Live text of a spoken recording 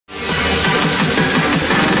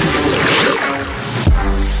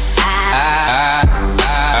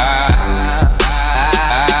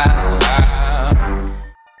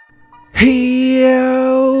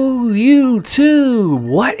YouTube,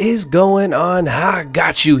 what is going on? I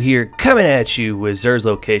got you here, coming at you with Xurs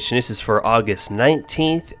location. This is for August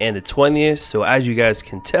 19th and the 20th. So as you guys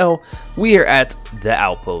can tell, we are at the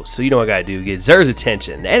outpost. So you know what I gotta do, get Xurs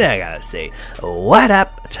attention. And I gotta say, what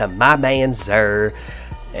up to my man Xur?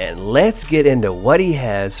 And let's get into what he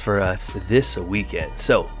has for us this weekend.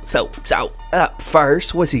 So up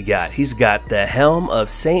first, what's he got? He's got the Helm of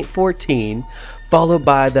Saint 14, followed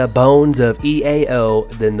by the Bones of EAO,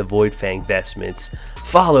 then the Void Fang Vestments,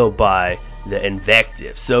 followed by the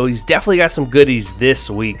Invective. So he's definitely got some goodies this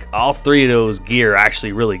week. All three of those gear are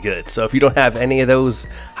actually really good. So if you don't have any of those,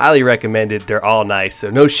 highly recommended. They're all nice. So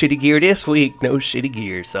no shitty gear this week. No shitty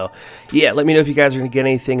gear. So yeah, let me know if you guys are going to get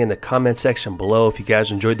anything in the comment section below. If you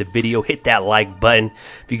guys enjoyed the video, hit that like button.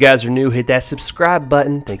 If you guys are new, hit that subscribe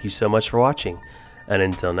button. Thank you so much for watching. And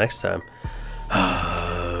until next time,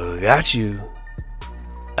 got you.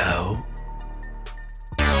 Oh.